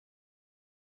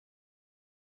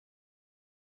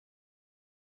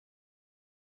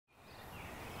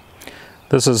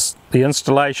This is the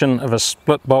installation of a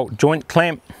split bolt joint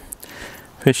clamp.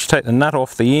 First you take the nut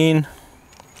off the end,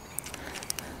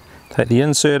 take the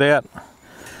insert out,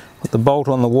 put the bolt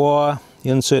on the wire,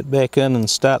 the insert back in and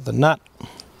start the nut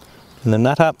and the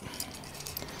nut up.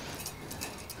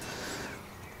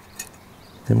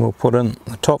 Then we'll put in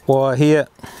the top wire here,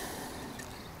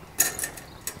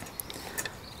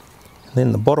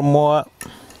 then the bottom wire,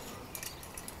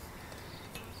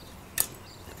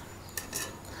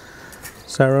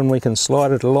 so then we can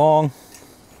slide it along.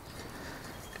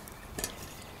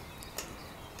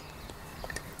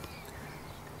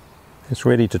 It's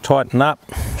ready to tighten up.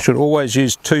 Should always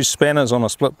use 2 spanners on a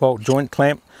split bolt joint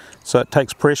clamp so it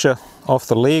takes pressure off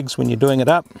the legs when you're doing it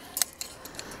up.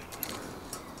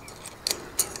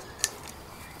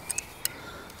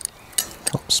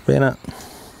 Top spanner.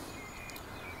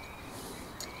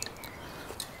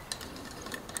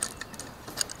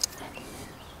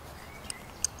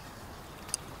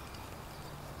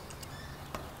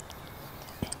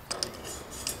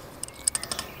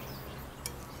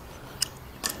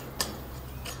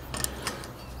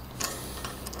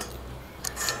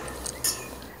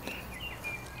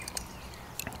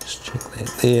 Check that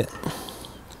there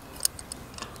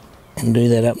and do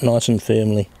that up nice and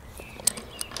firmly.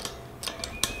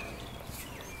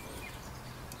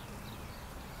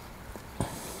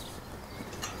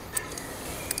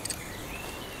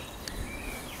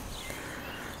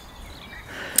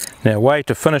 Now, a way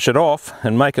to finish it off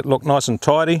and make it look nice and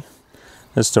tidy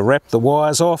is to wrap the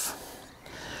wires off.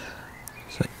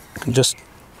 So you can just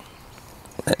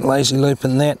that lazy loop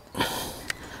in that,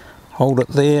 hold it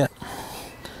there,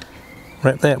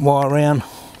 wrap that wire around.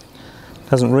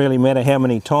 Doesn't really matter how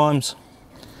many times.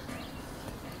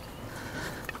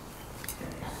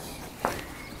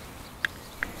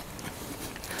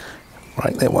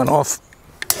 Break that one off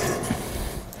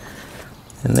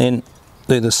and then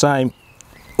do the same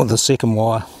with the second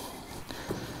wire.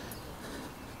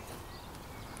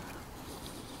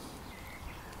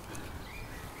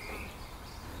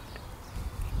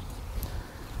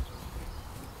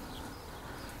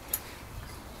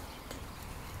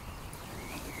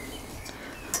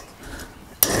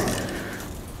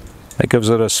 That gives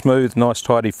it a smooth, nice,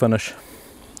 tidy finish.